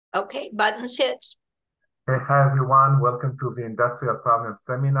Okay, buttons hit. Hi everyone, welcome to the Industrial Problem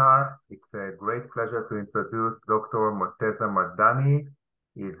Seminar. It's a great pleasure to introduce Dr. Morteza Mardani.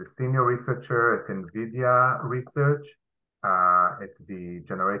 He is a senior researcher at NVIDIA Research at the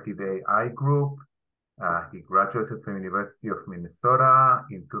Generative AI group. He graduated from University of Minnesota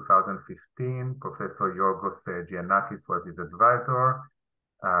in 2015. Professor Yorgos Giannakis was his advisor.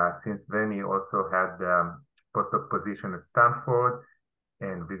 Since then, he also had postdoc position at Stanford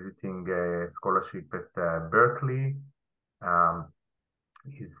and visiting a scholarship at Berkeley. Um,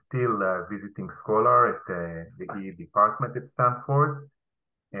 he's still a visiting scholar at the E department at Stanford,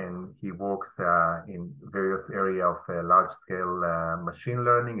 and he works in various areas of large-scale machine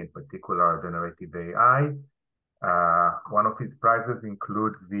learning, in particular generative AI. One of his prizes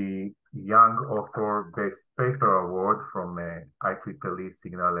includes the Young Author Best Paper Award from IEEE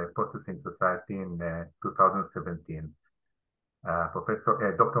Signal Processing Society in 2017.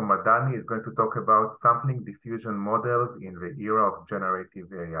 Dr. Mardani is going to talk about sampling diffusion models in the era of generative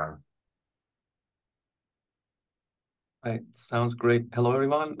AI. Right, sounds great. Hello,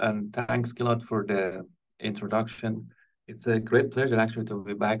 everyone, and thanks, Gilad, for the introduction. It's a great pleasure actually to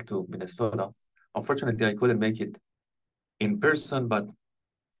be back to Minnesota. Unfortunately, I couldn't make it in person, but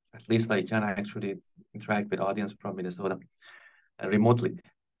at least I can actually interact with audience from Minnesota remotely.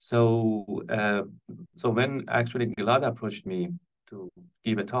 So when actually Gilad approached me to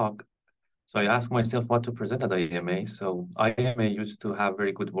give a talk, so I asked myself what to present at IMA. So IMA used to have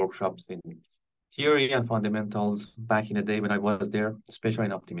very good workshops in theory and fundamentals back in the day when I was there, especially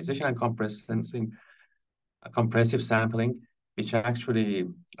in optimization and compressive sampling, which actually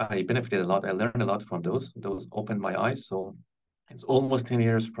I benefited a lot. I learned a lot from those. Those opened my eyes. So it's almost 10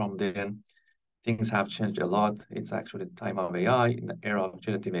 years from then. Things have changed a lot. It's actually the time of AI, in the era of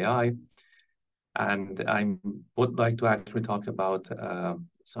generative AI. And I would like to actually talk about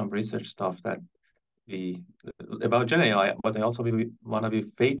some research stuff that about Gen AI, but I also want to be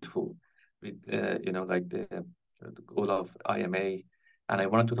faithful with, like the goal of IMA. And I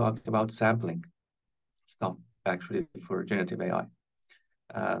wanted to talk about sampling stuff actually for generative AI,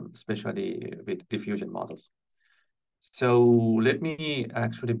 especially with diffusion models. So let me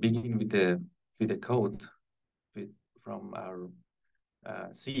actually begin with the quote from our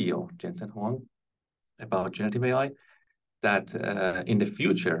CEO, Jensen Huang, about generative AI, that in the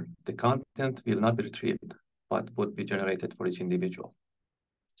future, the content will not be retrieved, but would be generated for each individual.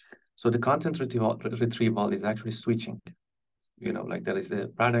 So the content retrieval is actually switching. Like there is a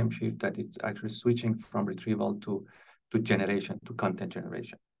paradigm shift that it's actually switching from retrieval to generation, to content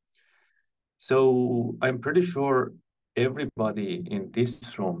generation. So I'm pretty sure everybody in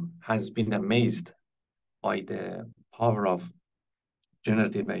this room has been amazed by the power of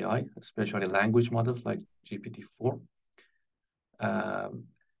generative AI, especially language models like GPT-4.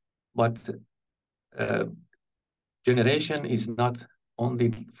 But generation is not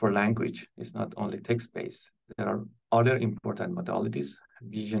only for language, it's not only text-based. There are other important modalities.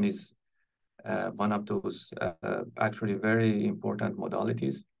 Vision is one of those actually very important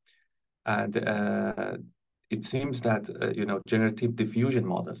modalities. And it seems that, generative diffusion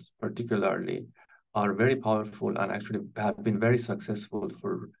models particularly are very powerful and actually have been very successful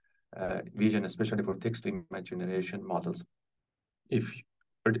for vision, especially for text-to-image generation models.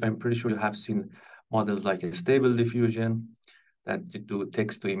 I'm pretty sure you have seen models like a stable diffusion that do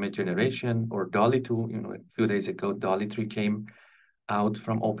text-to-image generation, or DALL-E 2. A few days ago, DALL-E 3 came out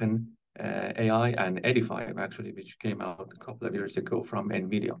from Open AI, and Edify, actually, which came out a couple of years ago from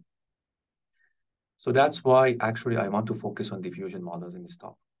NVIDIA. So that's why actually I want to focus on diffusion models in this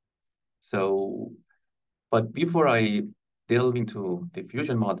talk. So, but before I delve into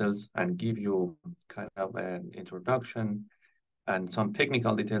diffusion models and give you kind of an introduction and some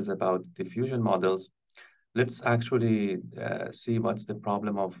technical details about diffusion models, let's actually see what's the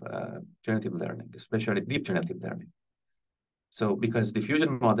problem of generative learning, especially deep generative learning. So because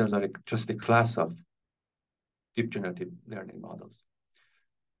diffusion models are just a class of deep generative learning models.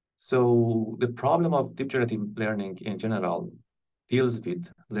 So the problem of deep generative learning in general deals with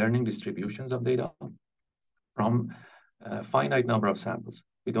learning distributions of data from a finite number of samples.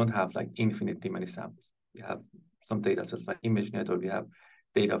 We don't have like infinitely many samples. We have some data sets like ImageNet, or we have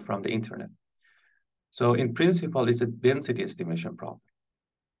data from the internet. So in principle, it's a density estimation problem.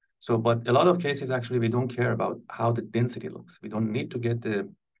 So, but a lot of cases, actually, we don't care about how the density looks. We don't need to get the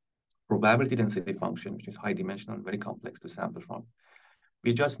probability density function, which is high dimensional and very complex to sample from.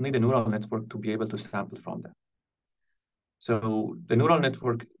 We just need a neural network to be able to sample from them. So the neural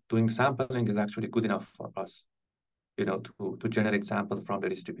network doing sampling is actually good enough for us, to generate sample from the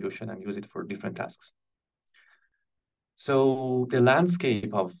distribution and use it for different tasks. So the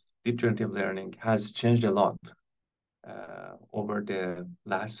landscape of deep generative learning has changed a lot over the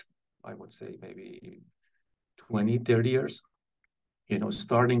last, I would say, maybe 20, 30 years,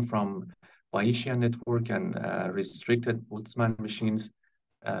 starting from Bayesian network and restricted Boltzmann machines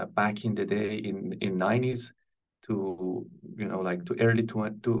back in the day in 90s to, to early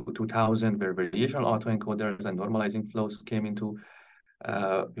 2000, where variational autoencoders and normalizing flows came into,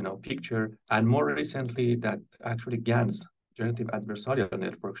 picture. And more recently, that actually GANs, generative adversarial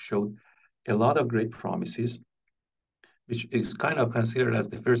network, showed a lot of great promises, which is kind of considered as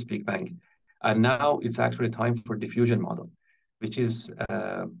the first Big Bang. And now it's actually time for diffusion model, which is,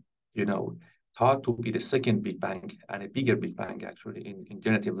 thought to be the second Big Bang and a bigger Big Bang actually in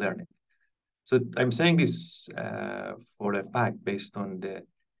generative learning. So I'm saying this for a fact based on the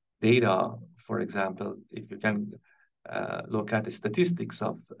data. For example, if you can look at the statistics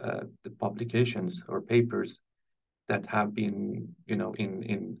of the publications or papers that have been,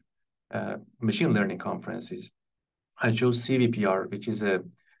 in machine learning conferences, I chose CVPR, which is a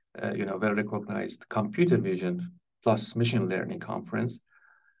well-recognized computer vision plus machine learning conference.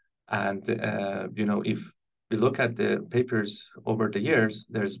 And, if we look at the papers over the years,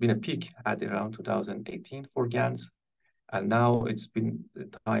 there's been a peak at around 2018 for GANs. And now it's been the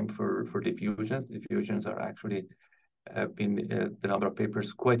time for diffusions. Diffusions are actually the number of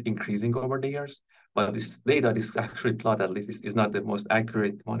papers quite increasing over the years. But this data, this actually plot at least is not the most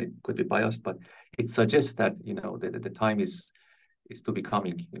accurate one. It could be biased, but it suggests that, the time is to be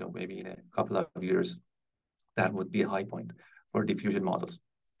coming, maybe in a couple of years, that would be a high point for diffusion models.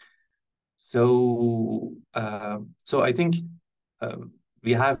 So, so I think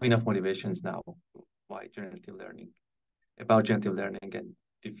we have enough motivations now about generative learning and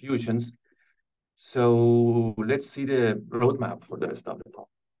diffusions. So let's see the roadmap for the rest of the talk.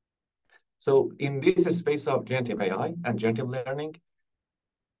 So in this space of generative AI and generative learning,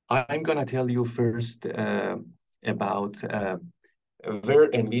 I'm going to tell you first about where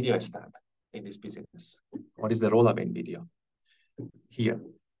NVIDIA stands in this business. What is the role of NVIDIA here?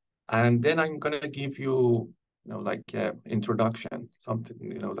 And then I'm going to give you, introduction,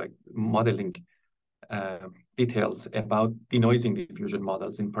 something, like modeling details about denoising diffusion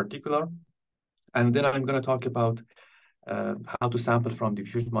models in particular. And then I'm going to talk about how to sample from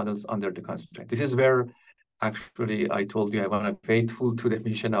diffusion models under the constraint. This is where actually I told you I want to be faithful to the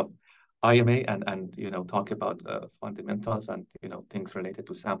mission of IMA and talk about fundamentals and things related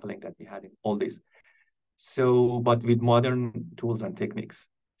to sampling that we had in all this. So, but with modern tools and techniques.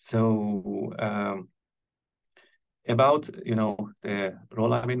 So about the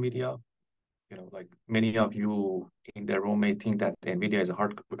role of NVIDIA, like many of you in the room may think that NVIDIA is a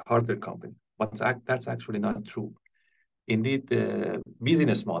hardware company, but that's actually not true. Indeed, the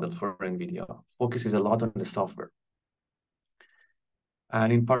business model for NVIDIA focuses a lot on the software.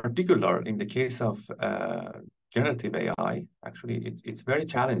 And in particular, in the case of generative AI, actually, it's very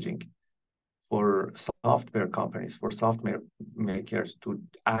challenging for software companies, for software makers to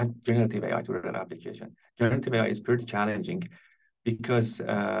add generative AI to their application. Generative AI is pretty challenging because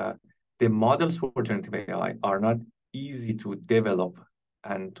the models for generative AI are not easy to develop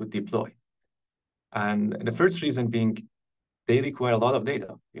and to deploy. And the first reason being, they require a lot of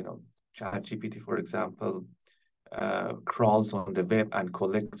data. ChatGPT, for example, crawls on the web and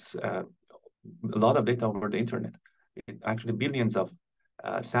collects a lot of data over the internet. Actually, billions of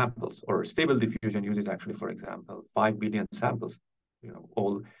samples, or Stable Diffusion uses actually, for example, 5 billion samples,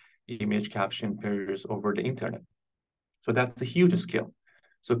 all image caption pairs over the internet. So that's a huge scale.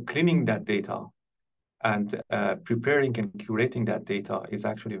 So cleaning that data and preparing and curating that data is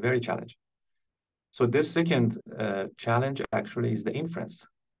actually very challenging. So this second challenge actually is the inference.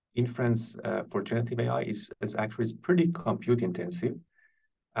 Inference for generative AI is actually pretty compute intensive,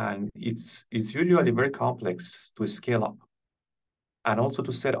 and it's usually very complex to scale up and also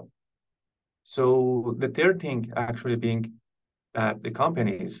to set up. So the third thing actually being that the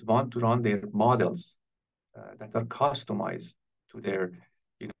companies want to run their models that are customized to their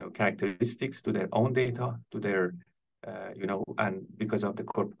characteristics, to their own data, to their and because of the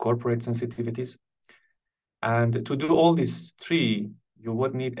corporate sensitivities. And to do all these three, you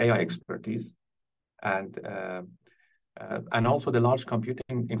would need AI expertise and also the large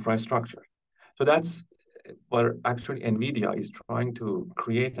computing infrastructure. So that's where actually NVIDIA is trying to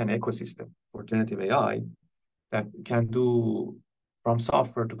create an ecosystem for generative AI that can do from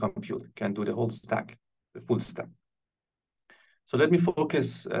software to compute, can do the whole stack, the full stack. So let me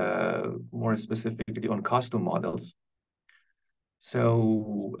focus more specifically on custom models.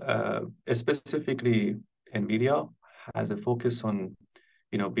 So specifically, NVIDIA has a focus on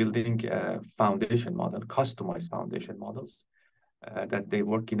building foundation model, customized foundation models that they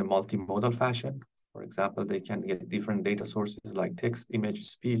work in a multimodal fashion. For example, they can get different data sources like text, image,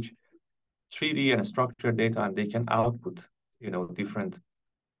 speech, 3D and structured data, and they can output, different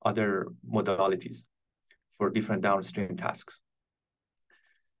other modalities for different downstream tasks.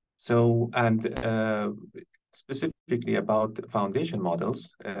 So, and specifically about foundation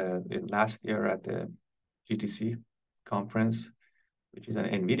models, last year at the GTC conference, which is an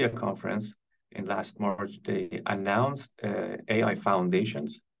NVIDIA conference, in last March, they announced AI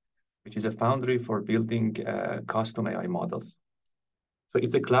Foundations, which is a foundry for building custom AI models. So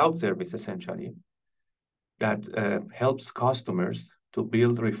it's a cloud service, essentially, that helps customers to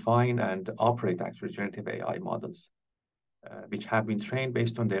build, refine, and operate actually generative AI models, which have been trained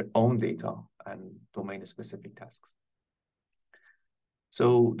based on their own data and domain-specific tasks.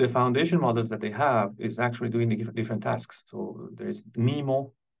 So the foundation models that they have is actually doing different tasks. So there is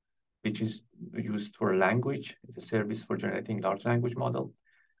NeMo, which is used for language. It's a service for generating large language model.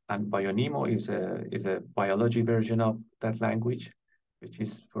 And BioNeMo is a biology version of that language, which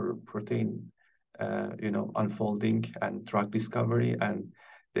is for protein, unfolding and drug discovery. And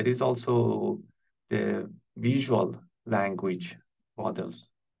there is also the visual language models.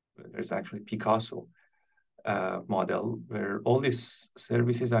 There's actually Picasso model, where all these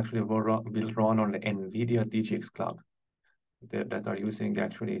services actually will run on the NVIDIA DGX cloud that are using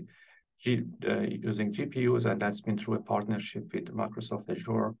actually using GPUs, and that's been through a partnership with Microsoft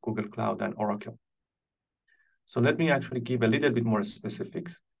Azure, Google Cloud, and Oracle. So let me actually give a little bit more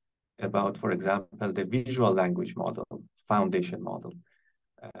specifics about, for example, the visual language model, foundation model,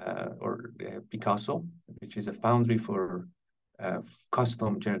 or Picasso, which is a foundry for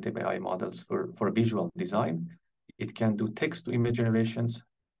custom generative AI models for visual design. It can do text-to-image generations,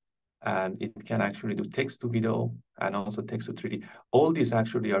 and it can actually do text-to-video and also text-to-3D. All these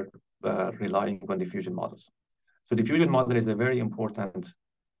actually are relying on diffusion models. So diffusion model is a very important,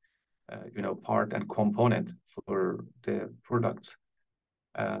 part and component for the products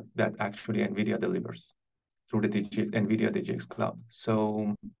that actually NVIDIA delivers through the NVIDIA DGX cloud.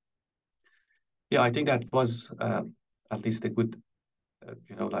 So, yeah, I think that was at least a good,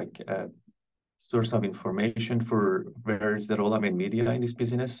 source of information for where is the role of NVIDIA in this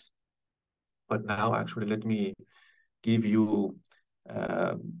business. But now, actually, let me give you,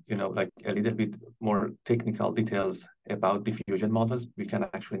 a little bit more technical details about diffusion models. We can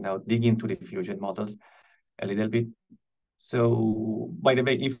actually now dig into diffusion models a little bit. So, by the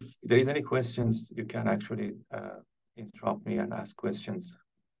way, if there is any questions, you can actually interrupt me and ask questions,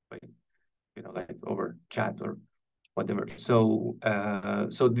 over chat or whatever. So,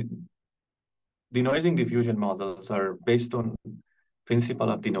 denoising diffusion models are based on principle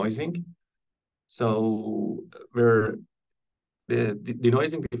of denoising. So where the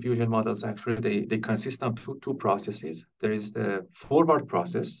denoising diffusion models actually, they consist of two processes. There is the forward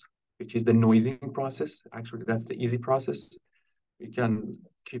process, which is the noising process. Actually, that's the easy process. We can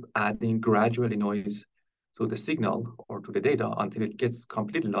keep adding gradually noise to the signal or to the data until it gets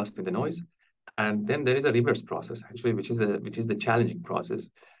completely lost in the noise. And then there is a reverse process, actually, which is the challenging process,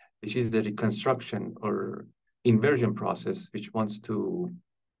 which is the reconstruction or inversion process, which wants to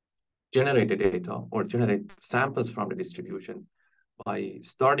generate the data or generate samples from the distribution by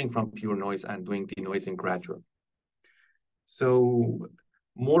starting from pure noise and doing denoising gradual. So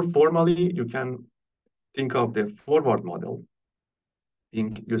more formally, you can think of the forward model.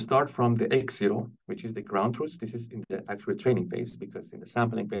 You start from the X0, which is the ground truth. This is in the actual training phase, because in the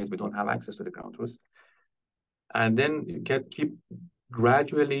sampling phase, we don't have access to the ground truth. And then you can keep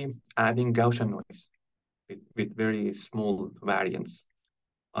gradually adding Gaussian noise with very small variance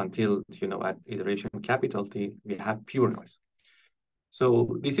until, at iteration capital T, we have pure noise.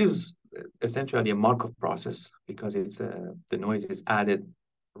 So this is essentially a Markov process, because it's the noise is added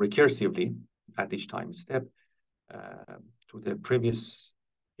recursively at each time step to the previous,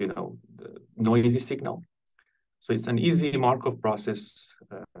 the noisy signal. So it's an easy Markov process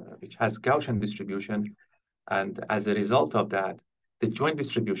which has Gaussian distribution. And as a result of that, the joint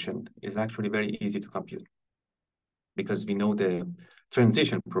distribution is actually very easy to compute, because we know the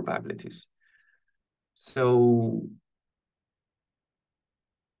transition probabilities. So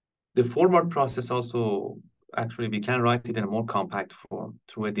the forward process also, actually, we can write it in a more compact form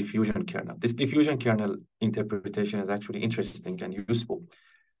through a diffusion kernel. This diffusion kernel interpretation is actually interesting and useful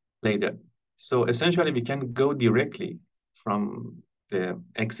later. So essentially, we can go directly from the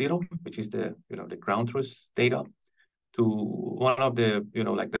X0, which is the, the ground truth data, to one of the,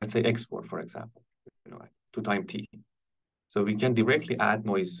 let's say X4, for example, to time T. So we can directly add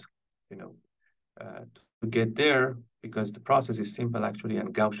noise, to get there because the process is simple actually,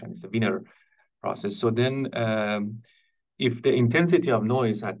 and Gaussian is a linear process. So then if the intensity of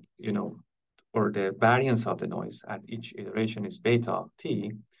noise at, or the variance of the noise at each iteration is beta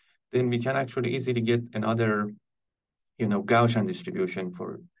t, then we can actually easily get another, Gaussian distribution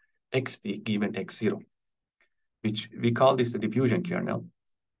for xt given x0, which we call this the diffusion kernel.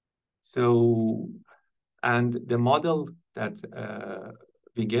 So, and the model that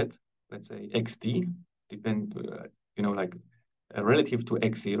we get, let's say xt, like relative to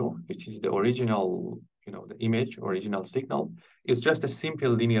x0, which is the original, the image, original signal, is just a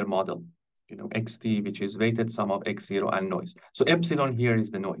simple linear model, xt, which is weighted sum of x0 and noise. So epsilon here is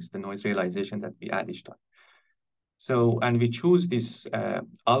the noise realization that we add each time. So, and we choose this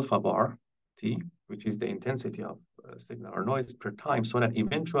alpha bar t, which is the intensity of signal or noise per time, so that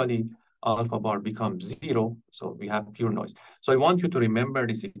eventually alpha bar becomes 0, so we have pure noise. So I want you to remember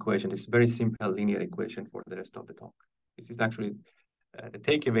this equation, this very simple linear equation for the rest of the talk. This is actually the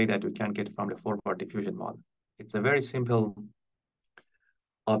takeaway that you can get from the forward diffusion model. It's a very simple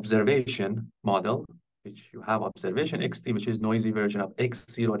observation model, which you have observation xt, which is noisy version of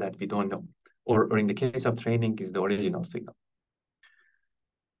x0 that we don't know, or in the case of training is the original signal.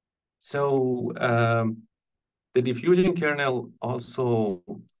 So the diffusion kernel also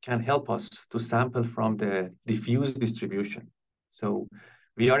can help us to sample from the diffuse distribution. So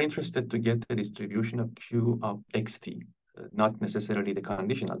we are interested to get the distribution of Q of xt, not necessarily the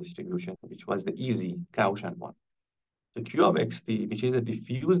conditional distribution, which was the easy Gaussian one. The Q of xt, which is a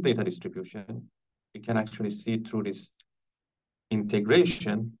diffuse data distribution, we can actually see through this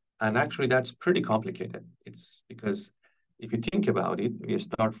integration, and actually that's pretty complicated. It's because if you think about it, we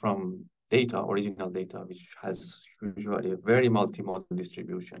start from data, original data, which has usually a very multimodal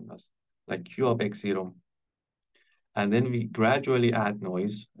distribution, like Q of x0. And then we gradually add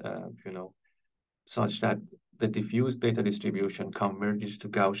noise, such that the diffuse data distribution converges to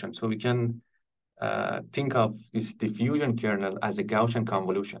Gaussian. So we can think of this diffusion kernel as a Gaussian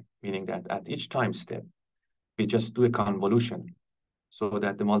convolution, meaning that at each time step, we just do a convolution so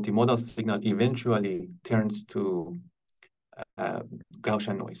that the multimodal signal eventually turns to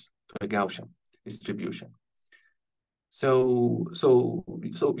Gaussian noise, to a Gaussian distribution. So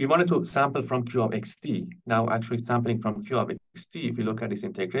we wanted to sample from Q of xt. Now, actually sampling from Q of xt, if you look at this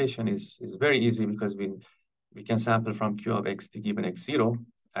integration, is very easy because we can sample from Q of xt given x0,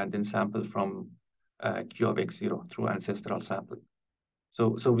 and then sample from Q of x0 through ancestral sampling.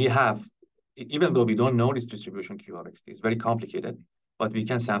 So we have, even though we don't know this distribution Q of xt, it's very complicated, but we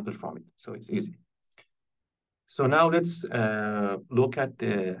can sample from it, so it's easy. So now let's look at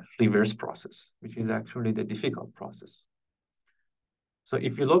the reverse process, which is actually the difficult process. So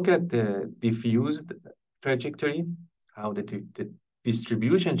if you look at the diffused trajectory, how the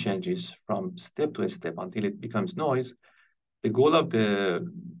distribution changes from step to step until it becomes noise, the goal of the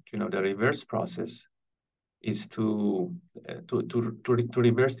reverse process is to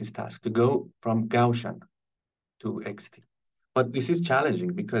reverse this task, to go from Gaussian to xt. But this is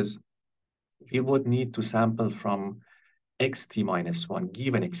challenging because we would need to sample from xt minus 1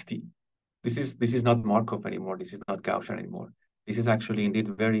 given xt. This is not Markov anymore. This is not Gaussian anymore. This is actually indeed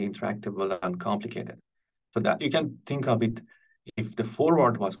very intractable and complicated. So that you can think of it, if the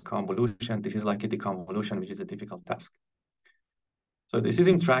forward was convolution, this is like a deconvolution, which is a difficult task. So this is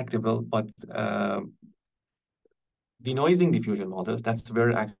intractable, but denoising diffusion models, that's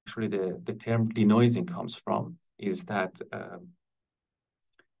where actually the term denoising comes from, is that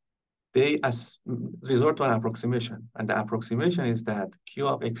they resort to an approximation. And the approximation is that Q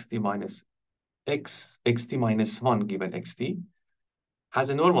of xt minus xt minus 1 given xt has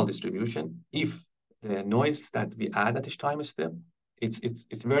a normal distribution if the noise that we add at each time step,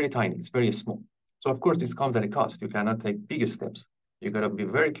 it's very tiny, it's very small. So of course, this comes at a cost. You cannot take big steps. You gotta be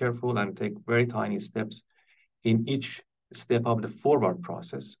very careful and take very tiny steps in each step of the forward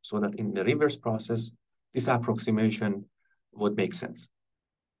process, so that in the reverse process, this approximation would make sense.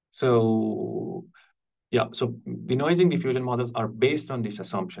 So yeah, so denoising diffusion models are based on this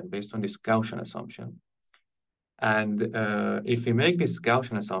assumption, based on this Gaussian assumption. And if we make this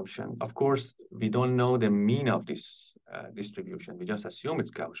Gaussian assumption, of course, we don't know the mean of this distribution. We just assume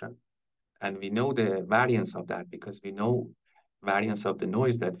it's Gaussian. And we know the variance of that because we know variance of the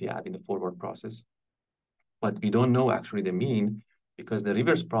noise that we add in the forward process. But we don't know actually the mean because the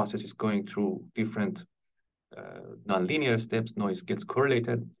reverse process is going through different nonlinear steps. Noise gets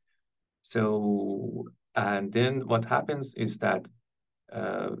correlated. So, and then what happens is that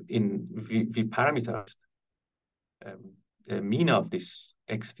we parameterize the mean of this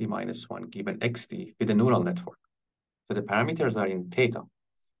xt minus 1 given xt with a neural network. So the parameters are in theta.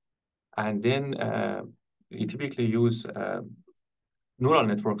 And then we typically use neural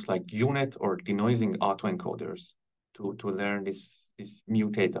networks like UNet or denoising autoencoders to learn this mu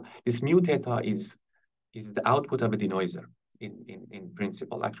theta. This mu theta is the output of a denoiser in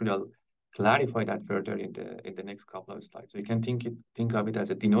principle. Actually, I'll clarify that further in the next couple of slides. So you can think of it as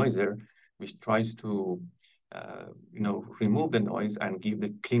a denoiser which tries to remove the noise and give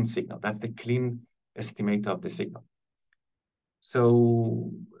the clean signal. That's the clean estimate of the signal.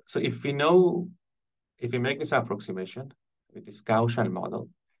 So if we make this approximation with this Gaussian model,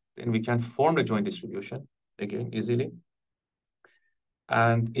 then we can form the joint distribution again easily.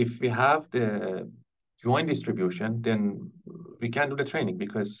 And if we have the joint distribution, then we can do the training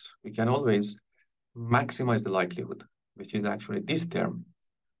because we can always maximize the likelihood, which is actually this term.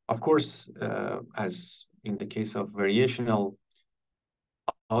 Of course, as in the case of variational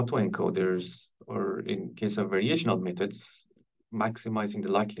autoencoders or in case of variational methods, maximizing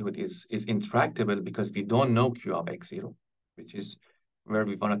the likelihood is intractable because we don't know Q of x0, which is where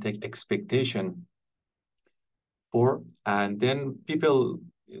we want to take expectation for. And then people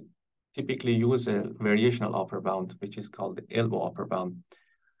typically use a variational upper bound, which is called the elbow upper bound.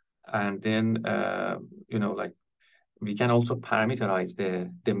 And then, like we can also parameterize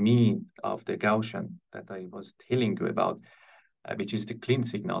the mean of the Gaussian that I was telling you about, which is the clean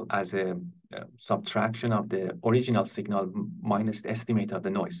signal as a subtraction of the original signal minus the estimate of the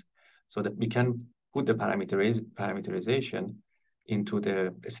noise. So that we can put the parameterization into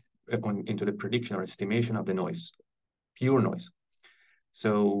the prediction or estimation of the noise, pure noise.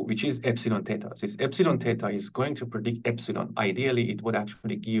 So which is epsilon theta. So this epsilon theta is going to predict epsilon. Ideally, it would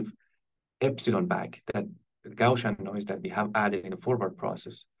actually give epsilon back, that Gaussian noise that we have added in the forward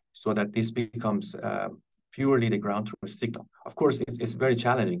process, so that this becomes purely the ground truth signal. Of course, it's very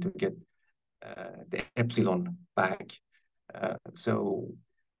challenging to get the epsilon back.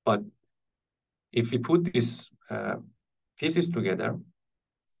 But if we put these pieces together,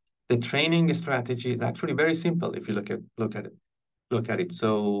 the training strategy is actually very simple. If you look at it.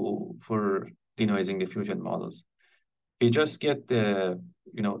 So for denoising diffusion models, we just get the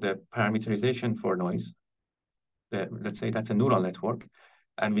parameterization for noise. Let's say that's a neural network,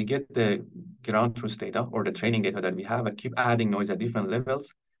 and we get the ground truth data or the training data that we have. I keep adding noise at different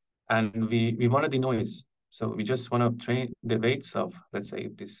levels, and we want to denoise. So we just want to train the weights of, let's say,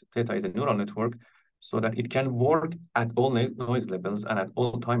 this theta is a neural network, so that it can work at all noise levels and at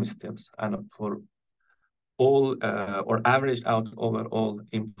all time steps, and for all or averaged out over all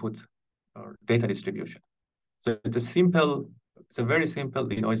input or data distribution. So it's a very simple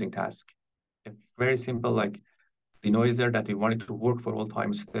denoising task, a very simple like denoiser that we wanted to work for all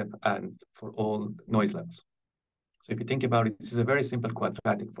time step and for all noise levels. So if you think about it, this is a very simple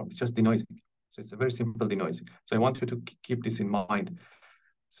quadratic form. It's just denoising. So it's a very simple denoising. So I want you to keep this in mind.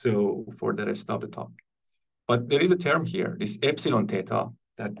 So for the rest of the talk. But there is a term here, this epsilon theta,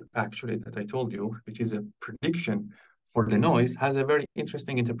 that I told you, which is a prediction for the noise, has a very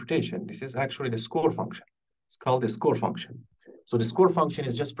interesting interpretation. This is actually the score function. It's called the score function. So the score function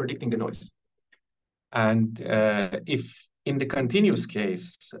is just predicting the noise. And if in the continuous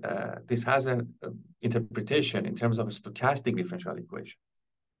case, this has an interpretation in terms of a stochastic differential equation.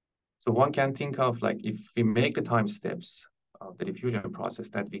 So one can think of like if we make the time steps of the diffusion process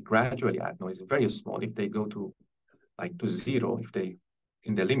that we gradually add noise, very small, if they go to zero, if they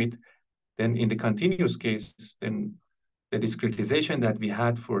in the limit, then in the continuous case, then the discretization that we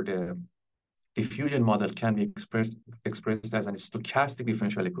had for the diffusion model can be expressed as a stochastic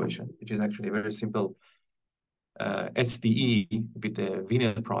differential equation, which is actually a very simple SDE with the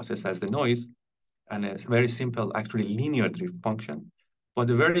Wiener process as the noise, and a very simple, actually linear drift function. But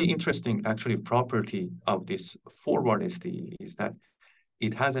the very interesting actually property of this forward SDE is that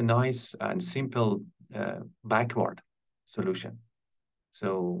it has a nice and simple backward solution.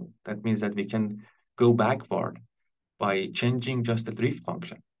 So that means that we can go backward by changing just the drift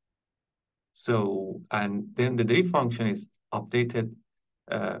function. So, and then the drift function is updated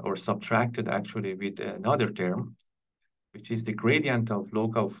or subtracted actually with another term, which is the gradient of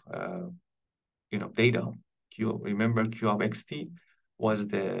log of data. Remember Q of xt was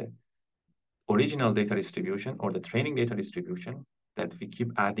the original data distribution or the training data distribution that we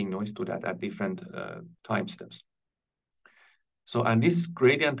keep adding noise to that at different time steps. So, and this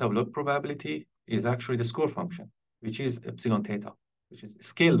gradient of log probability is actually the score function, which is epsilon theta, which is a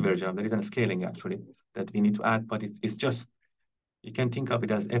scaled version. There isn't a scaling actually that we need to add, but it's just, you can think of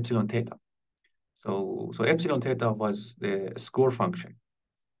it as epsilon theta. So epsilon theta was the score function.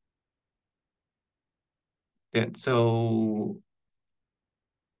 Then, so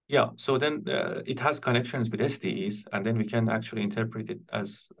then it has connections with SDEs, and then we can actually interpret it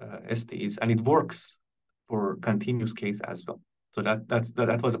as SDEs, and it works for continuous case as well. So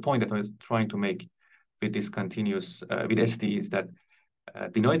that was a point that I was trying to make with this continuous, with STEs, that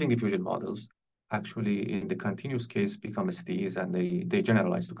denoising diffusion models actually in the continuous case become STEs, and they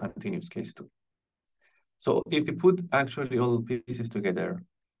generalize to continuous case too. So if we put actually all pieces together,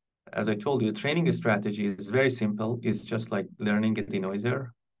 as I told you, the training strategy is very simple. It's just like learning a denoiser,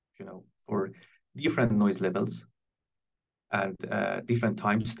 for different noise levels and different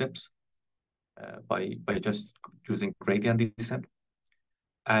time steps by just using gradient descent.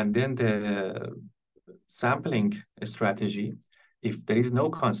 And then the sampling strategy, if there is no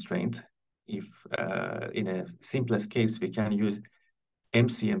constraint, if in a simplest case, we can use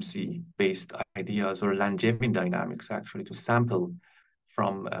MCMC-based ideas or Langevin dynamics actually to sample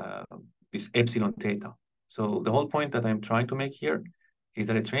from this epsilon theta. So the whole point that I'm trying to make here is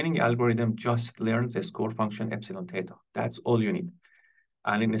that a training algorithm just learns a score function epsilon theta. That's all you need.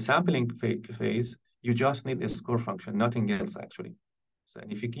 And in the sampling phase, you just need a score function, nothing else actually. So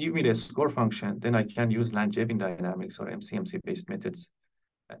if you give me the score function, then I can use Langevin dynamics or MCMC-based methods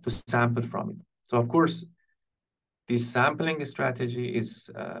to sample from it. So of course, this sampling strategy is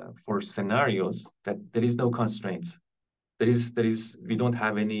for scenarios that there is no constraints. We don't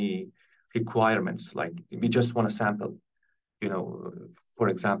have any requirements, like we just want to sample, for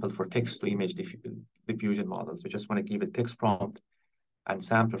example, for text to image diffusion models, we just want to give a text prompt and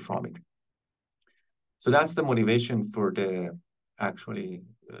sample from it. So that's the motivation for the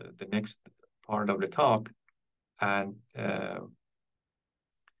next part of the talk. And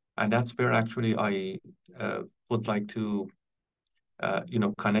that's where actually I would like to,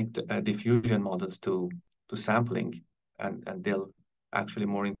 connect diffusion models to sampling and delve actually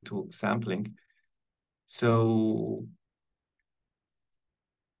more into sampling. So,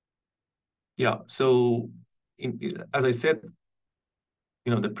 yeah, so as I said,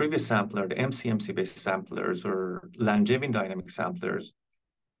 the previous sampler, the MCMC-based samplers or Langevin dynamic samplers,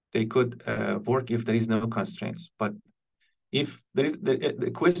 they could work if there is no constraints. But if there is,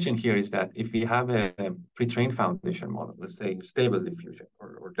 the question here is that if we have a pre-trained foundation model, let's say stable diffusion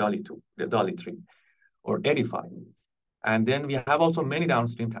or DALI2, the DALI3, or Edify, and then we have also many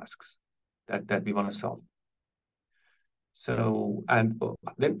downstream tasks that we want to solve. So, and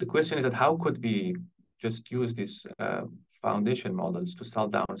then the question is that how could we just use these foundation models to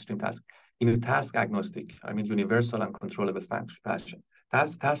solve downstream tasks in a task agnostic, universal and controllable fashion.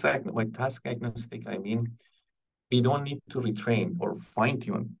 Task agnostic, we don't need to retrain or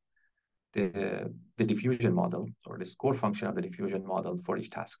fine-tune the diffusion model or the score function of the diffusion model for each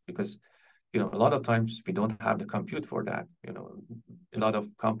task, because a lot of times we don't have the compute for that. A lot of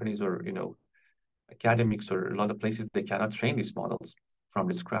companies or academics or a lot of places, they cannot train these models from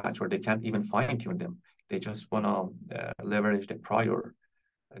the scratch, or they can't even fine-tune them. They just want to leverage the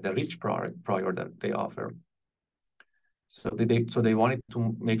rich prior that they offer. So they wanted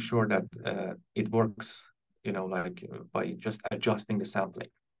to make sure that it works, by just adjusting the sampling.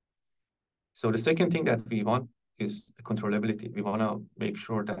 So the second thing that we want is the controllability. We want to make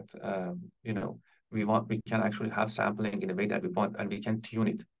sure that we can actually have sampling in a way that we want, and we can tune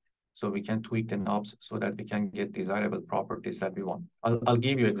it. So we can tweak the knobs so that we can get desirable properties that we want. I'll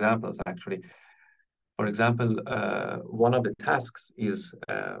give you examples actually. For example, one of the tasks is,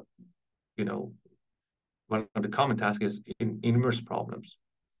 one of the common tasks is inverse problems.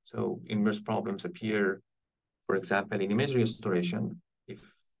 So inverse problems appear, for example, in image restoration.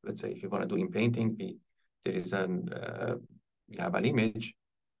 Let's say if you want to do in painting, we have an image,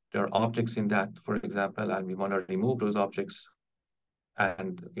 there are objects in that, for example, and we want to remove those objects.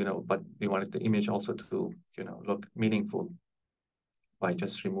 And, but we wanted the image also to, look meaningful by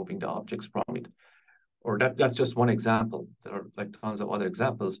just removing the objects from it. Or that's just one example. There are like tons of other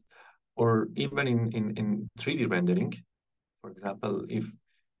examples. Or even in 3D rendering, for example,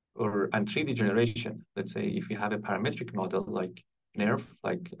 and 3D generation, let's say if you have a parametric model like NERF,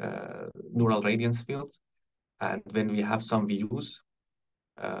 like neural radiance fields, and when we have some views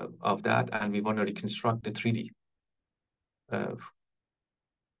of that, and we want to reconstruct the 3D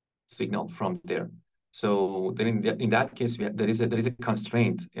signal from there. So then in that case, there is a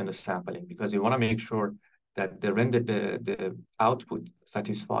constraint in the sampling, because you want to make sure that the output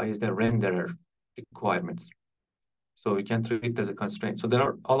satisfies the renderer requirements. So we can treat it as a constraint. So there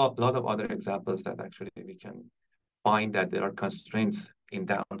are a lot of other examples that actually we can find that there are constraints in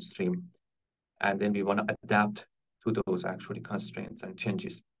downstream, and then we want to adapt to those actually constraints and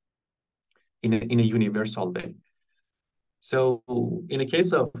changes in a universal way. So in the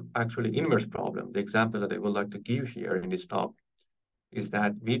case of actually inverse problem, the example that I would like to give here in this talk is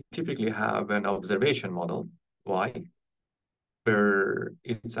that we typically have an observation model, Y,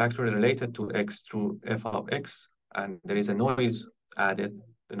 it's actually related to x through f of x, and there is a noise added,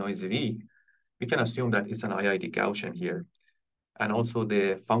 the noise v, we can assume that it's an IID Gaussian here. And also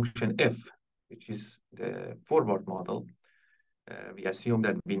the function f, which is the forward model, we assume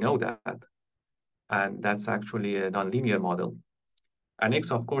that we know that, and that's actually a nonlinear model. And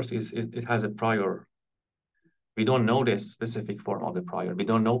x, of course, it has a prior. We don't know the specific form of the prior. We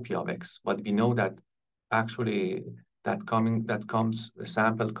don't know p of x, but we know that actually the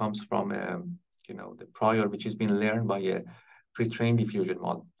sample comes from the prior, which has been learned by a pre-trained diffusion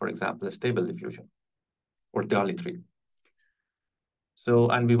model, for example, a stable diffusion or Dali tree. So,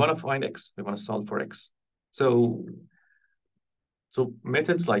 and we want to find x. We want to solve for x. So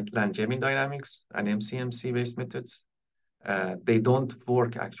methods like Langevin dynamics and MCMC-based methods, they don't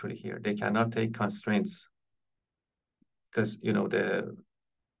work actually here. They cannot take constraints because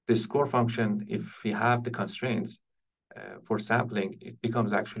the score function, if we have the constraints for sampling, it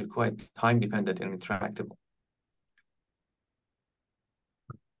becomes actually quite time dependent and intractable.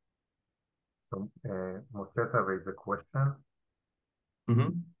 So Morteza raised a question. Mm-hmm.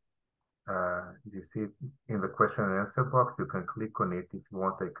 You see it in the question and answer box. You can click on it if you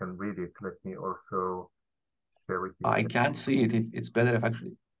want. I can read it. Let me also share it with I you. can't see it. It's better if I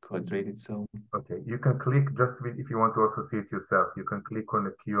actually could read it. So okay, you can click just if you want to also see it yourself. You can click on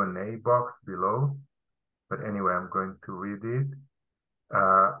the Q&A box below. But anyway, I'm going to read it.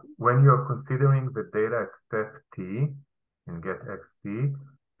 When you're considering the data at step t in get xt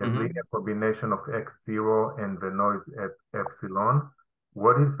as linear combination of x0 and the noise epsilon,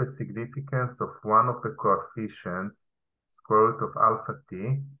 what is the significance of one of the coefficients, square root of alpha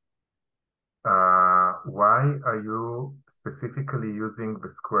t? Why are you specifically using the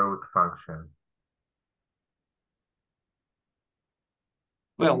square root function?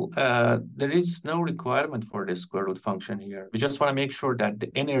 Well, there is no requirement for the square root function here. We just want to make sure that the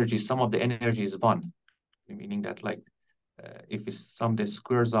energy, sum of the energy is 1, meaning that like if we sum the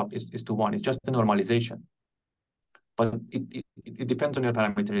squares up is to 1, it's just a normalization. But it depends on your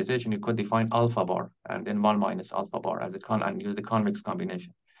parameterization. You could define alpha bar and then 1 minus alpha bar as and use the convex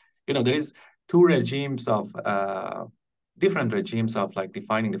combination. There is different regimes of like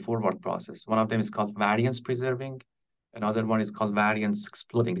defining the forward process. One of them is called variance preserving. Another one is called variance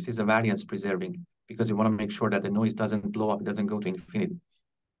exploding. This is a variance preserving because you want to make sure that the noise doesn't blow up, it doesn't go to infinity.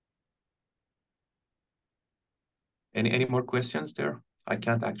 Any more questions there? I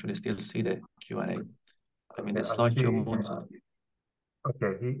can't actually still see the Q&A. I mean, the slideshow moves on.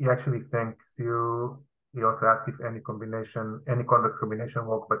 Okay, he actually thanks you. He also asked if any convex combination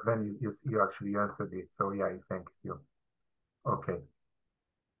work, but then you actually answered it. So yeah, he thanks you. Okay,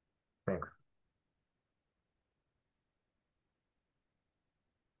 thanks.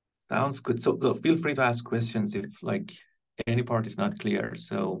 Sounds good. So feel free to ask questions if like any part is not clear.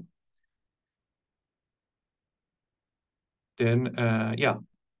 So then, yeah.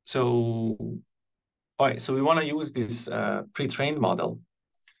 So, all right. So we want to use this pre-trained model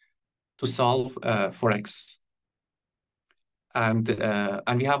to solve for x. And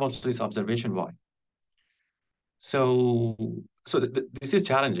we have also this observation y. So this is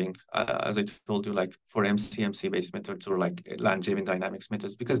challenging, as I told you, like for MCMC-based methods or like Langevin dynamics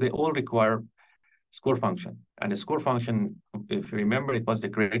methods, because they all require score function. And the score function, if you remember, it was the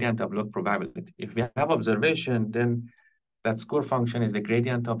gradient of log probability. If we have observation, then that score function is the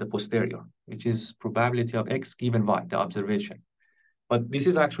gradient of the posterior, which is probability of x given y, the observation. But this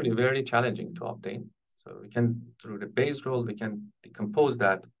is actually very challenging to obtain. So we can, through the Bayes rule, we can decompose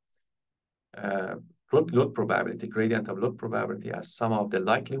that log probability, gradient of log probability as sum of the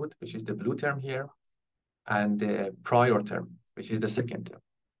likelihood, which is the blue term here, and the prior term, which is the second term.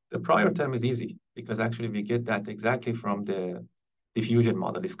 The prior term is easy because actually we get that exactly from the diffusion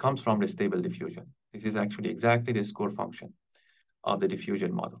model. This comes from the stable diffusion. This is actually exactly the score function of the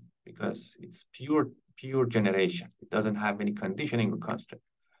diffusion model because it's pure generation. It doesn't have any conditioning or constraint.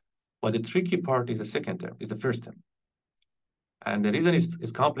 But the tricky part is the second term, is the first term. And the reason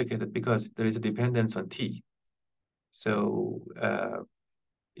is complicated because there is a dependence on t. So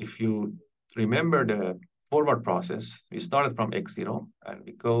if you remember the forward process, we started from x0 and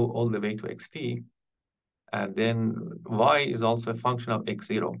we go all the way to xt. And then y is also a function of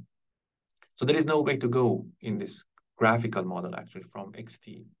x0. So there is no way to go in this graphical model actually from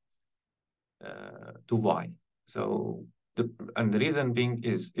xt to y. So the reason being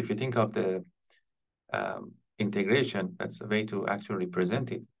is if you think of the integration, that's a way to actually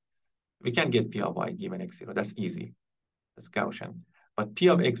represent it. We can get p of y given x0. That's easy. That's Gaussian. But p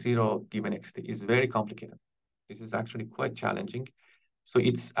of x0 given xt is very complicated. This is actually quite challenging. So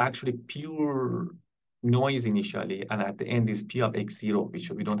it's actually pure noise initially, and at the end is P of x0, which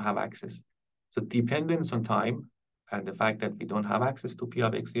we don't have access. So dependence on time and the fact that we don't have access to P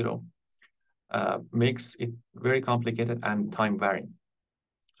of x0 makes it very complicated and time varying.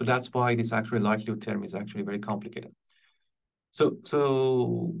 So that's why this actually likelihood term is actually very complicated. So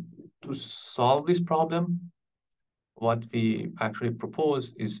to solve this problem, what we actually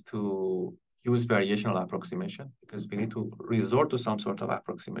propose is to use variational approximation, because we need to resort to some sort of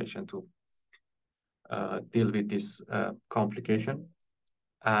approximation to deal with this complication.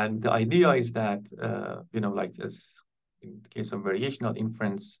 And the idea is that, like as in the case of variational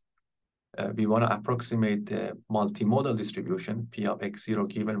inference, we want to approximate the multimodal distribution, P of x0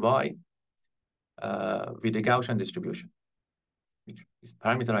 given y, with a Gaussian distribution, which is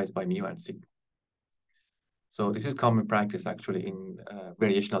parameterized by mu and sigma. So this is common practice actually in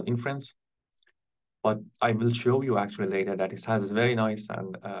variational inference. But I will show you actually later that it has very nice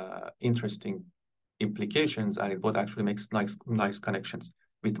and interesting implications, and it would actually makes nice connections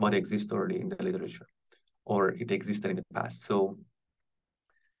with what exists already in the literature, or it existed in the past. So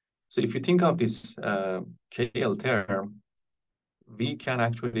if you think of this KL term, we can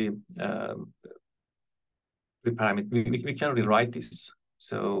actually we can rewrite this.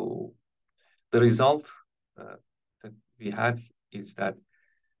 So the result that we had is that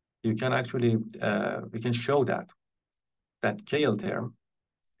you can actually we can show that KL term,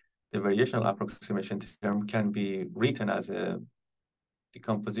 the variational approximation term, can be written as a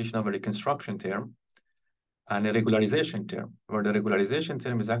decomposition of a reconstruction term and a regularization term, where the regularization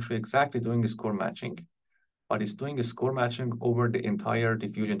term is actually exactly doing a score matching, but it's doing a score matching over the entire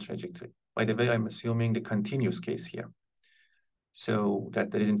diffusion trajectory. By the way, I'm assuming the continuous case here. So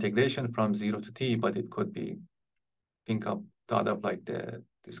that there is integration from 0 to t, but it could be thought of like the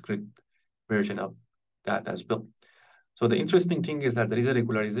discrete version of that as well. So the interesting thing is that there is a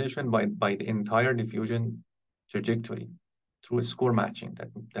regularization by the entire diffusion trajectory through a score matching.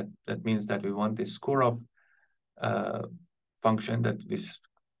 That means that we want the score of function, that this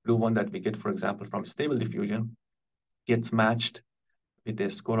blue one that we get, for example, from stable diffusion, gets matched with the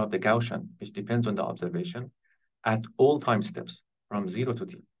score of the Gaussian, which depends on the observation, at all time steps from 0 to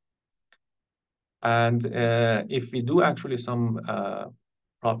t. And if we do actually some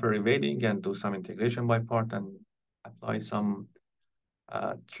proper evading and do some integration by part and apply some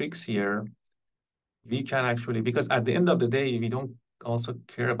tricks here, we can actually, because at the end of the day, we don't also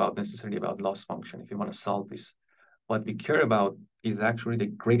care about necessarily about loss function if you want to solve this. What we care about is actually the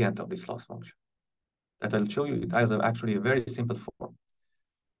gradient of this loss function. That I'll show you, it has actually a very simple form.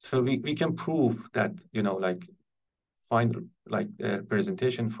 So we can prove that, find like a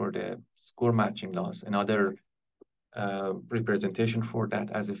representation for the score matching loss, another representation for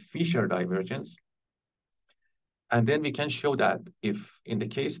that as a Fisher divergence. And then we can show that if in the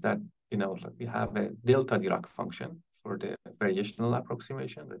case that, we have a delta Dirac function for the variational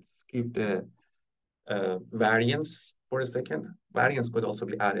approximation, let's keep the variance for a second. Variance could also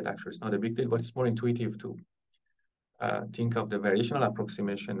be added, actually. It's not a big deal, but it's more intuitive to think of the variational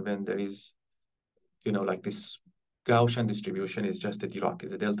approximation when there is, like this Gaussian distribution is just a Dirac,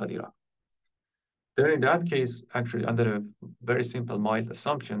 is a delta Dirac. Then in that case, actually, under a very simple mild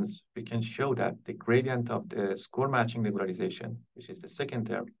assumptions, we can show that the gradient of the score matching regularization, which is the second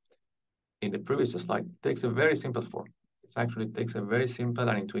term in the previous slide, takes a very simple form. It actually takes a very simple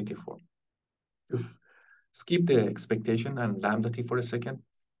and intuitive form. Skip the expectation and lambda t for a second.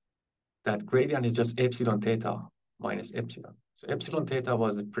 That gradient is just epsilon theta minus epsilon. So epsilon theta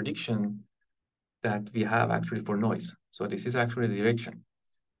was the prediction that we have actually for noise. So this is actually the direction.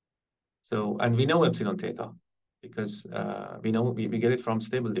 So, and we know epsilon theta because we know we get it from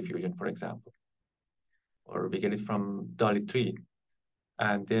stable diffusion, for example, or we get it from Dalit 3.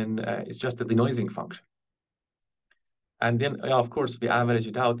 And then it's just a denoising function. And then, of course, we average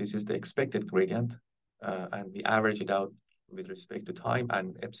it out. This is the expected gradient. And we average it out with respect to time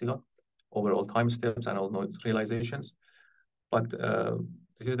and epsilon over all time steps and all noise realizations. But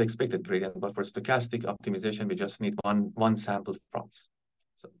this is the expected gradient. But for stochastic optimization, we just need one sample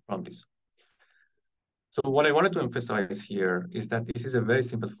from this. So what I wanted to emphasize here is that this is a very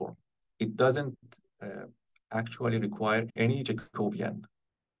simple form. It doesn't actually require any Jacobian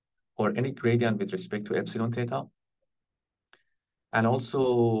or any gradient with respect to epsilon theta. And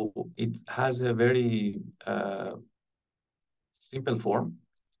also it has a very simple form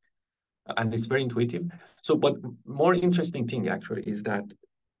and it's very intuitive. So, but more interesting thing actually is that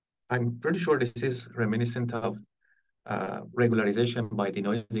I'm pretty sure this is reminiscent of regularization by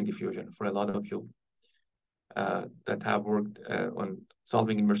denoising diffusion for a lot of you that have worked on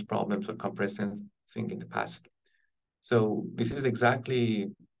solving inverse problems or compressing in the past. So this is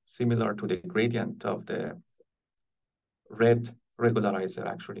exactly similar to the gradient of the red regularizer,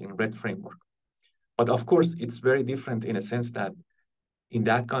 actually, in red framework. But of course, it's very different in a sense that in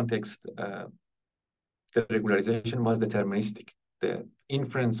that context, the regularization was deterministic. The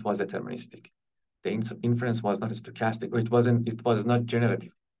inference was deterministic. The inference was not stochastic, or it was not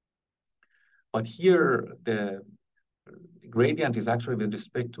generative. But here, the gradient is actually with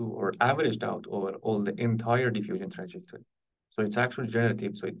respect to, or averaged out over all the entire diffusion trajectory. So it's actually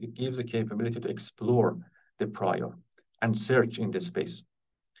generative. So it gives the capability to explore the prior and search in the space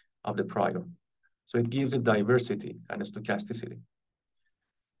of the prior. So it gives a diversity and a stochasticity.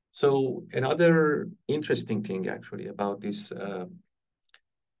 So another interesting thing actually about this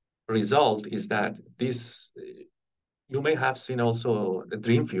result is that this, you may have seen also the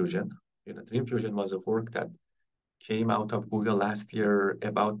Dream Fusion. Dream Fusion was a work that came out of Google last year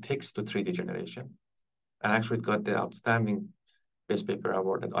about text to 3D generation. And actually it got the outstanding best paper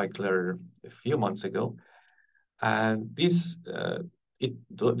award at ICLR a few months ago. And this,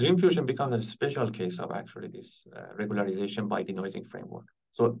 Dream Fusion becomes a special case of actually this regularization by denoising framework.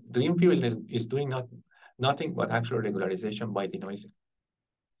 So Dream Fusion is doing nothing but actual regularization by denoising,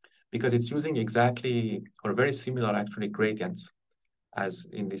 because it's using exactly or very similar actually gradients as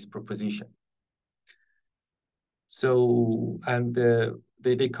in this proposition. So, and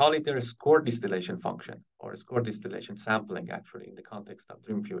they call it their score distillation function, or score distillation sampling actually in the context of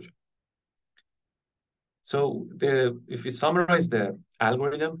Dream Fusion. So if we summarize the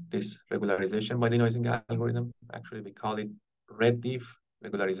algorithm, this regularization by denoising algorithm, actually we call it RedDiff,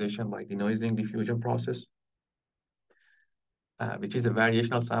 regularization by denoising diffusion process, which is a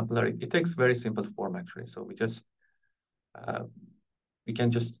variational sampler. It takes very simple form actually. So we can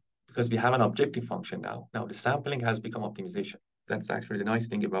just, because we have an objective function now. Now the sampling has become optimization. That's actually the nice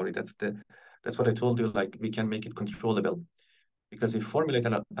thing about it. That's what I told you, like we can make it controllable. Because if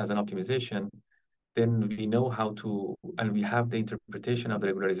formulated as an optimization, then we know how to, and we have the interpretation of the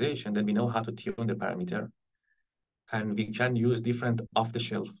regularization, then we know how to tune the parameter. And we can use different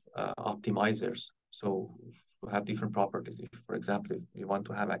off-the-shelf optimizers. So we have different properties. If, for example, if we want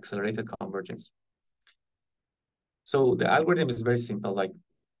to have accelerated convergence. So the algorithm is very simple, like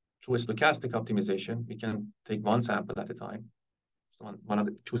through a stochastic optimization, we can take one sample at a time. So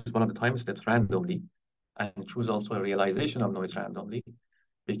choose one of the time steps randomly, and choose also a realization of noise randomly.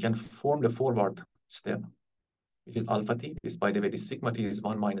 We can form the forward step, which is alpha t. This, by the way, the sigma t is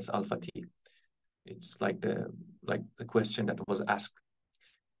 1 minus alpha t. It's like the question that was asked.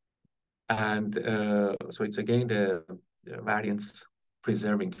 And so it's again the variance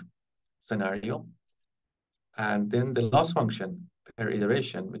preserving scenario. And then the loss function per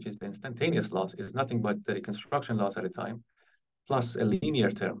iteration, which is the instantaneous loss, is nothing but the reconstruction loss at a time, plus a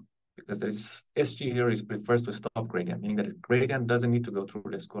linear term, because there is SG here refers to stop gradient, meaning that the gradient doesn't need to go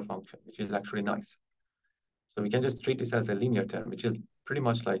through the score function, which is actually nice. So we can just treat this as a linear term, which is pretty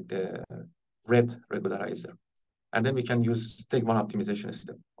much like the red regularizer. And then we can take one optimizer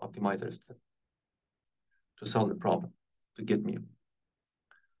step to solve the problem, to get mu.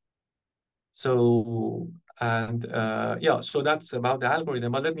 So, and yeah, so that's about the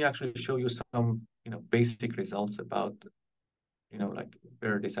algorithm. But let me actually show you some, basic results about, like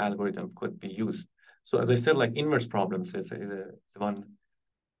where this algorithm could be used. So as I said, like inverse problems is one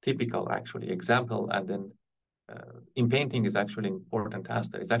typical actually example. And then in painting is actually an important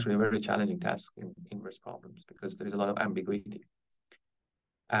task. It's actually a very challenging task in inverse problems because there is a lot of ambiguity.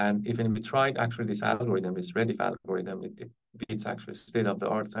 And even we tried actually this algorithm, this RedDiff algorithm, it beats actually state of the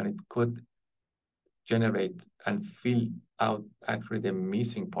art, and it could generate and fill out actually the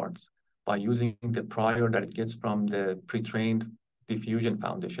missing parts by using the prior that it gets from the pre-trained diffusion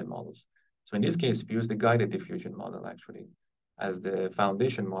foundation models. So in this case, we use the guided diffusion model actually as the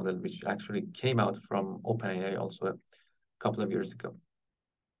foundation model, which actually came out from OpenAI also a couple of years ago.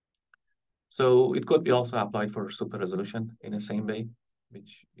 So it could be also applied for super resolution in the same way,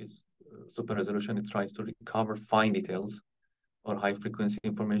 which is super resolution. It tries to recover fine details or high frequency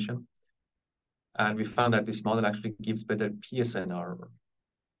information. And we found that this model actually gives better PSNR,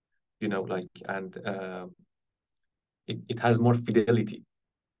 and it has more fidelity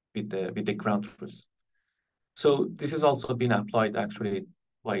with the ground truth. So this has also been applied actually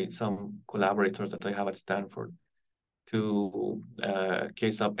by some collaborators that I have at Stanford to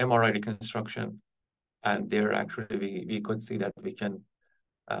case of MRI reconstruction. And there actually we could see that we can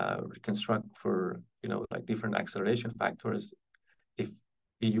reconstruct for, like different acceleration factors if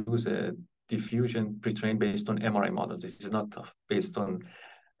we use a diffusion pre-trained based on MRI models. This is not based on,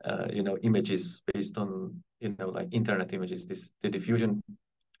 images based on, like internet images. The diffusion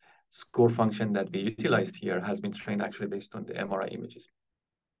score function that we utilized here has been trained actually based on the MRI images.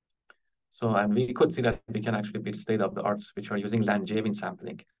 So, and we could see that we can actually build state-of-the-arts, which are using Langevin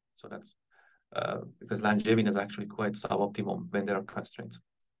sampling. So that's because Langevin is actually quite suboptimum when there are constraints.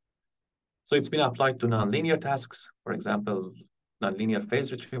 So it's been applied to nonlinear tasks, for example, nonlinear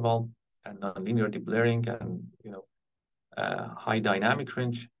phase retrieval and nonlinear deblurring and, high dynamic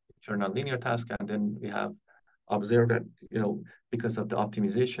range, which are nonlinear tasks. And then we have observed that, because of the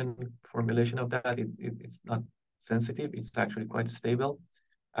optimization formulation of that, it's not sensitive. It's actually quite stable,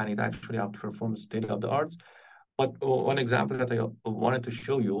 and it actually outperforms state-of-the-art. But one example that I wanted to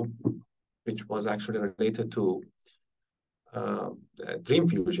show you, which was actually related to Dream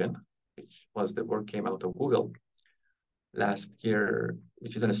Fusion, which was the work came out of Google last year,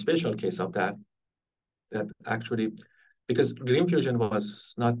 which is a special case of that actually, because Dream Fusion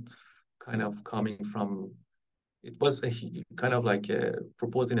was not kind of coming from, it was kind of like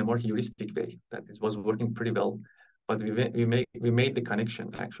proposed in a more heuristic way, that it was working pretty well, but we made the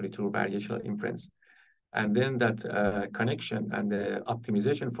connection actually through variational inference. And then that connection and the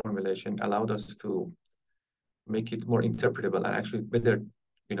optimization formulation allowed us to make it more interpretable and actually better,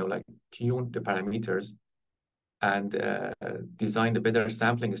 like tune the parameters and design a better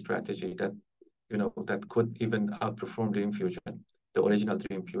sampling strategy that, that could even outperform Dream Fusion, the original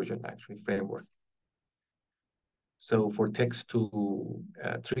Dream Fusion actually framework. So for text to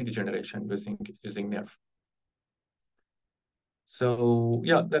 3D generation using NERF. So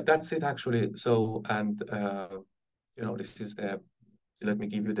yeah, that's it actually. So, and this is let me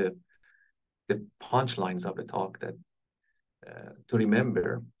give you the punchlines of the talk that to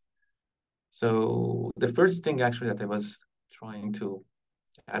remember. So the first thing actually that I was trying to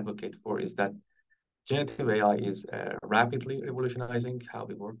advocate for is that generative AI is rapidly revolutionizing how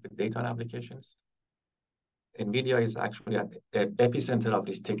we work with data and applications. NVIDIA is actually at the epicenter of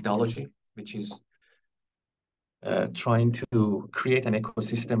this technology, which is trying to create an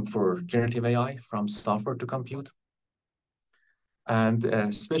ecosystem for generative AI from software to compute. And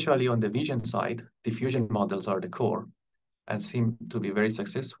especially on the vision side, diffusion models are the core and seem to be very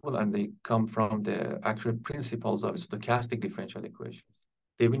successful, and they come from the actual principles of stochastic differential equations.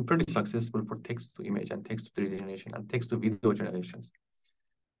 They've been pretty successful for text-to-image and text-to-3D generation and text-to-video generations.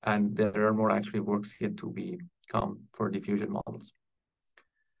 And there are more actually works yet to become for diffusion models.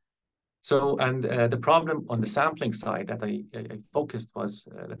 So, and the problem on the sampling side that I focused was,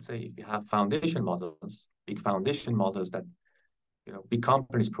 let's say, if you have foundation models, big foundation models that big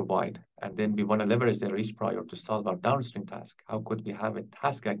companies provide, and then we want to leverage their reach prior to solve our downstream task. How could we have a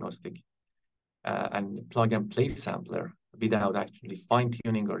task agnostic and plug and play sampler without actually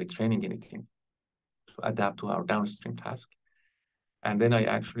fine-tuning or retraining anything to adapt to our downstream task? And then I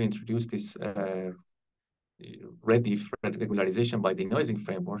actually introduced this Ready regularization by denoising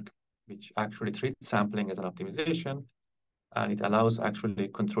framework, which actually treats sampling as an optimization, and it allows actually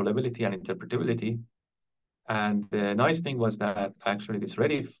controllability and interpretability. And the nice thing was that actually this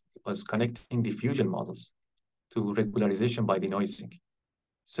Ready was connecting diffusion models to regularization by denoising.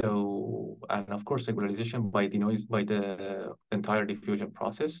 So, and of course, regularization by the entire diffusion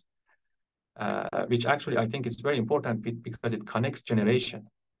process, which actually I think is very important because it connects generation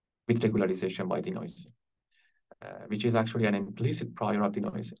with regularization by denoising, which is actually an implicit prior of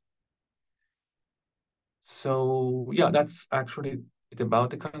denoising. So yeah, that's actually it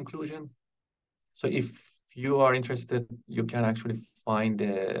about the conclusion. So if you are interested, you can actually find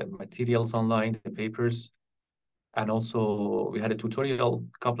the materials online, the papers. And also we had a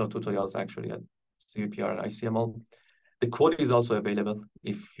couple of tutorials actually at CVPR and ICML. The code is also available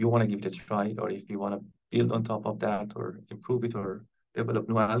if you want to give it a try, or if you want to build on top of that or improve it or develop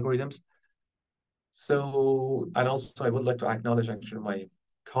new algorithms. So, and also I would like to acknowledge actually my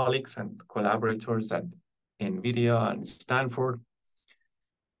colleagues and collaborators at NVIDIA and Stanford.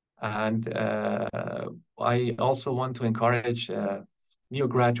 And I also want to encourage new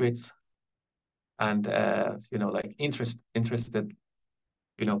graduates and like interested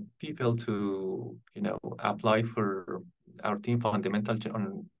people to apply for our team fundamental.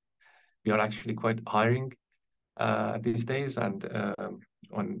 We are actually quite hiring these days, and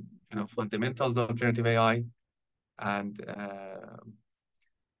on fundamentals of generative AI, and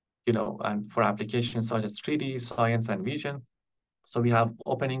and for applications such as 3D science and vision. So we have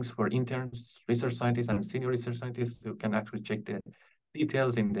openings for interns, research scientists, and senior research scientists. You can actually check the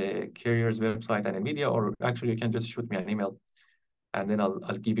details in the careers website and NVIDIA, or actually you can just shoot me an email, and then I'll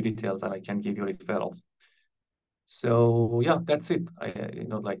give you details and I can give you referrals. So yeah, that's it. I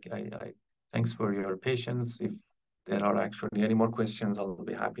thanks for your patience. If there are actually any more questions, I'll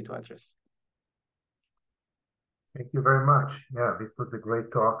be happy to address. Thank you very much. Yeah, this was a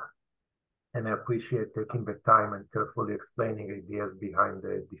great talk. And I appreciate taking the time and carefully explaining ideas behind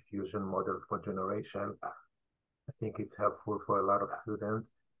the diffusion models for generation. I think it's helpful for a lot of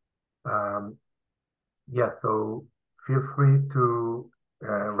students. Yeah, so feel free to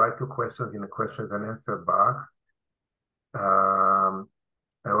write your questions in the questions and answer box. I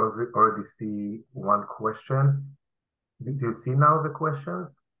already see one question. Do you see now the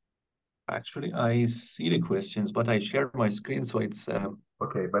questions? Actually, I see the questions, but I share my screen, so it's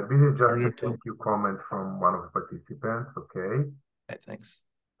okay, but this is just a harder thank you comment from one of the participants. Okay. Thanks.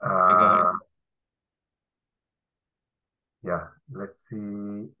 I got it. Yeah, let's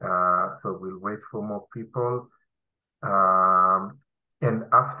see. So we'll wait for more people. And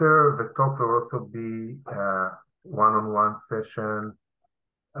after the talk, there will also be one-on-one session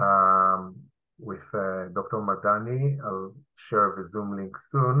with Dr. Mardani. I'll share the Zoom link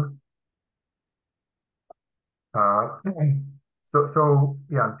soon. So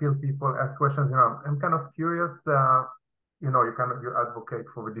yeah, until people ask questions, I'm kind of curious. You advocate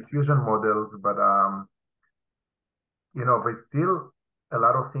for the diffusion models, but there's still a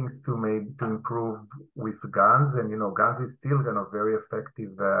lot of things to improve with GANs, and GANs is still kind of very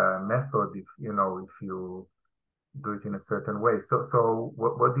effective method if you do it in a certain way. So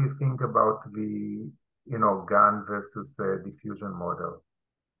what do you think about the GAN versus diffusion model?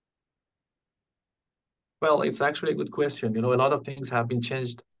 Well, it's actually a good question. A lot of things have been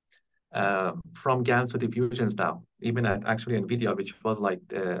changed from GANs to diffusions now, even at actually NVIDIA, which was like,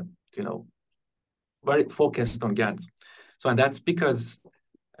 very focused on GANs. So, and that's because,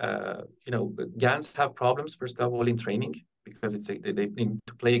 GANs have problems, first of all, in training, because they need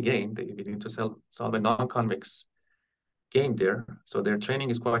to play a game. They need to solve a non-convex game there. So their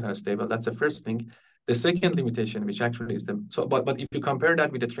training is quite unstable. That's the first thing. The second limitation, which actually is but if you compare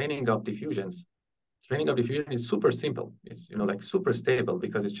that with the training of diffusions, training of diffusion is super simple. It's, like super stable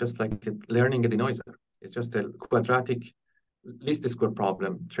because it's just like learning a denoiser. It's just a quadratic least square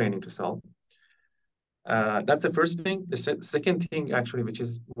problem training to solve. That's the first thing. The second thing, actually, which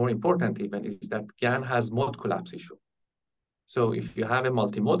is more important even, is that GAN has mode collapse issue. So if you have a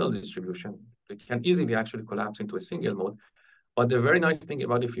multimodal distribution, it can easily actually collapse into a single mode. But the very nice thing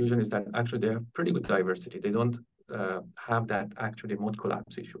about diffusion is that actually they have pretty good diversity. They don't have that actually mode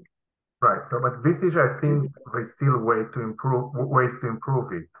collapse issue. Right. So, but this is, I think, there's still ways to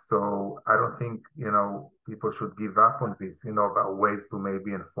improve it. So I don't think, people should give up on this, about ways to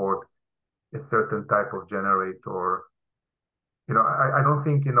maybe enforce a certain type of generator. I don't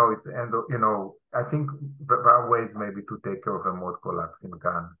think, it's the end of, I think there are ways maybe to take care of a mode collapse in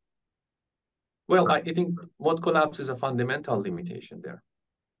GAN. Well, I think mode collapse is a fundamental limitation there.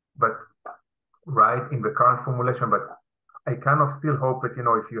 But, right, in the current formulation, but I kind of still hope that,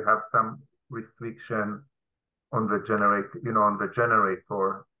 if you have some restriction on the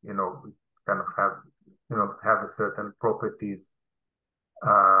generator, kind of have a certain properties,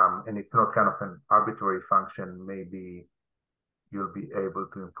 and it's not kind of an arbitrary function, maybe you'll be able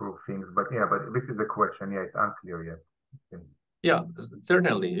to improve things. But this is a question. Yeah, it's unclear yet. Okay. Yeah,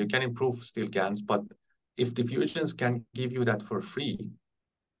 certainly you can improve still GANs, but if diffusions can give you that for free,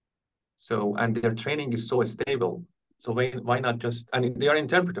 and their training is so stable, so why not just, and they are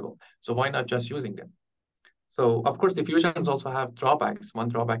interpretable, so why not just using them? So of course, diffusions also have drawbacks. One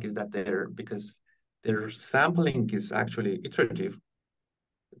drawback is that because their sampling is actually iterative,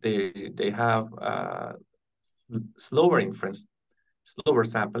 they have slower inference, slower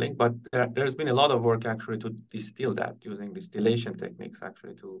sampling, but there's been a lot of work actually to distill that using distillation techniques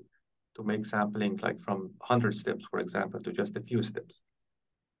actually to make sampling like from 100 steps, for example, to just a few steps.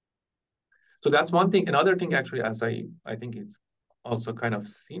 So that's one thing. Another thing actually, as I think it's also kind of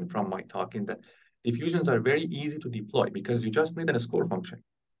seen from my talk, in that diffusions are very easy to deploy because you just need a score function.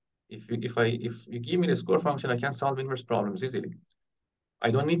 If you give me the score function, I can solve inverse problems easily. I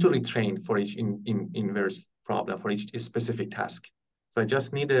don't need to retrain for each inverse problem for each specific task. So I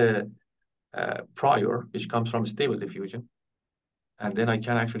just need a prior, which comes from stable diffusion. And then I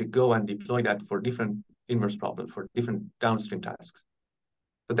can actually go and deploy that for different inverse problems, for different downstream tasks.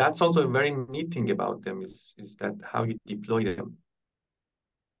 But that's also a very neat thing about them is that how you deploy them.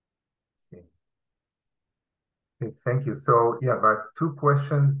 Okay, thank you. So yeah, but two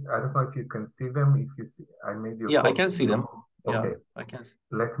questions. I don't know if you can see them. If you see, I made you. Yeah, I can see them. Okay. Yeah, I can see.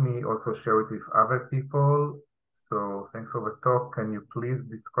 Let me also share it with other people. So thanks for the talk. Can you please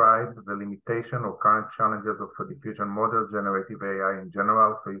describe the limitation or current challenges of a diffusion model, generative AI in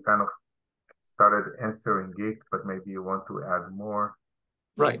general? So you kind of started answering it, but maybe you want to add more.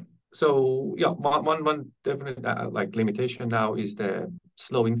 Right. So yeah, one definite like limitation now is the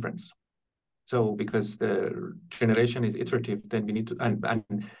slow inference. So because the generation is iterative, then we need to,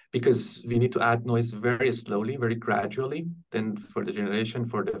 and because we need to add noise very slowly, very gradually, then for the generation,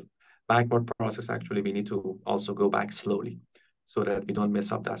 for the backward process, actually, we need to also go back slowly so that we don't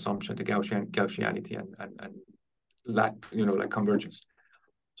mess up the assumption, the Gaussianity and lack, like convergence.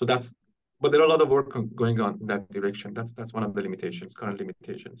 So that's, but there are a lot of work going on in that direction. That's one of the limitations, current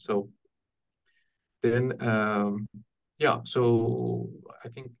limitations. So then, yeah, so I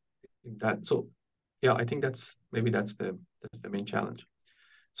think that, so yeah, I think that's the main challenge.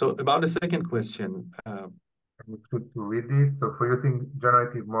 So about the second question. It's good to read it. So for using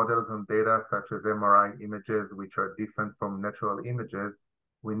generative models on data such as MRI images, which are different from natural images,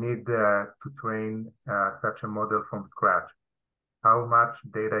 we need to train such a model from scratch. How much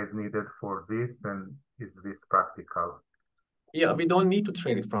data is needed for this, and is this practical? Yeah, we don't need to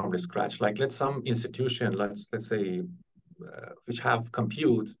train it from the scratch. Like let some institution, let's say, which have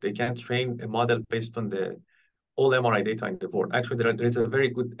compute, they can train a model based on the all MRI data in the world. Actually, there is a very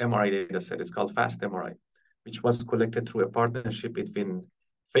good MRI data set. It's called Fast MRI, which was collected through a partnership between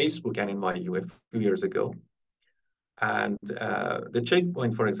Facebook and NYU a few years ago. And the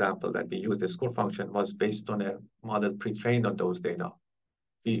checkpoint, for example, that we used, the score function, was based on a model pre-trained on those data.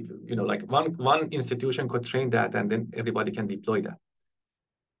 Like one institution could train that, and then everybody can deploy that.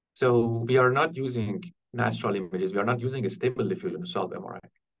 So we are not using natural images. We are not using a stable diffusion to solve MRI.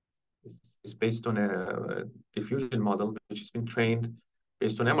 It's based on a diffusion model, which has been trained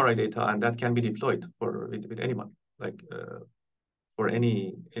based on MRI data, and that can be deployed with anyone, like for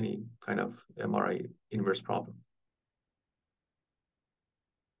any kind of MRI inverse problem.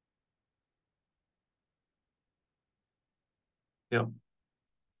 Yeah.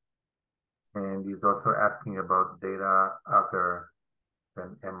 And he's also asking about data other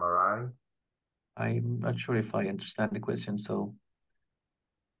than MRI. I'm not sure if I understand the question, so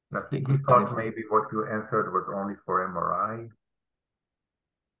he thought maybe what you answered was only for MRI.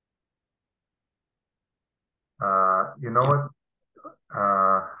 You know what?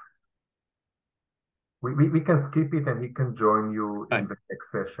 We can skip it, and he can join you in the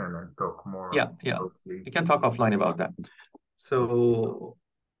next session and talk more. Yeah, closely. We can talk offline about that. So,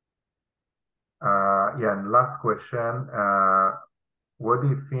 yeah, and last question. What do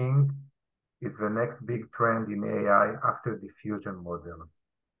you think is the next big trend in AI after diffusion models?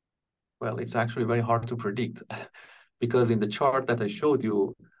 Well, it's actually very hard to predict because in the chart that I showed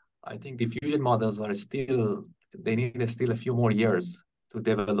you, I think diffusion models are still, they need still a few more years to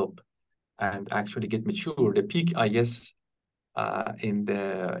develop and actually get mature. The peak, I guess,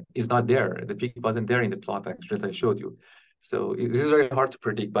 is not there. The peak wasn't there in the plot actually that I showed you. So this is very hard to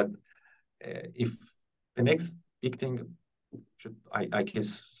predict, but if the next big thing should, I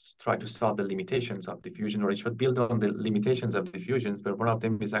guess, try to solve the limitations of diffusion, or it should build on the limitations of diffusions, but one of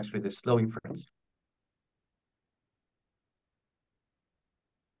them is actually the slow inference.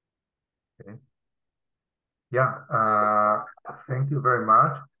 Okay. Yeah, thank you very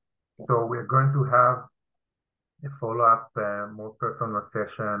much. So we're going to have a follow-up, more personal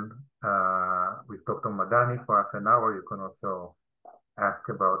session with Dr. Mardani for half an hour. You can also ask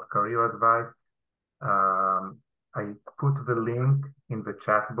about career advice. I put the link in the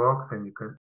chat box, and you can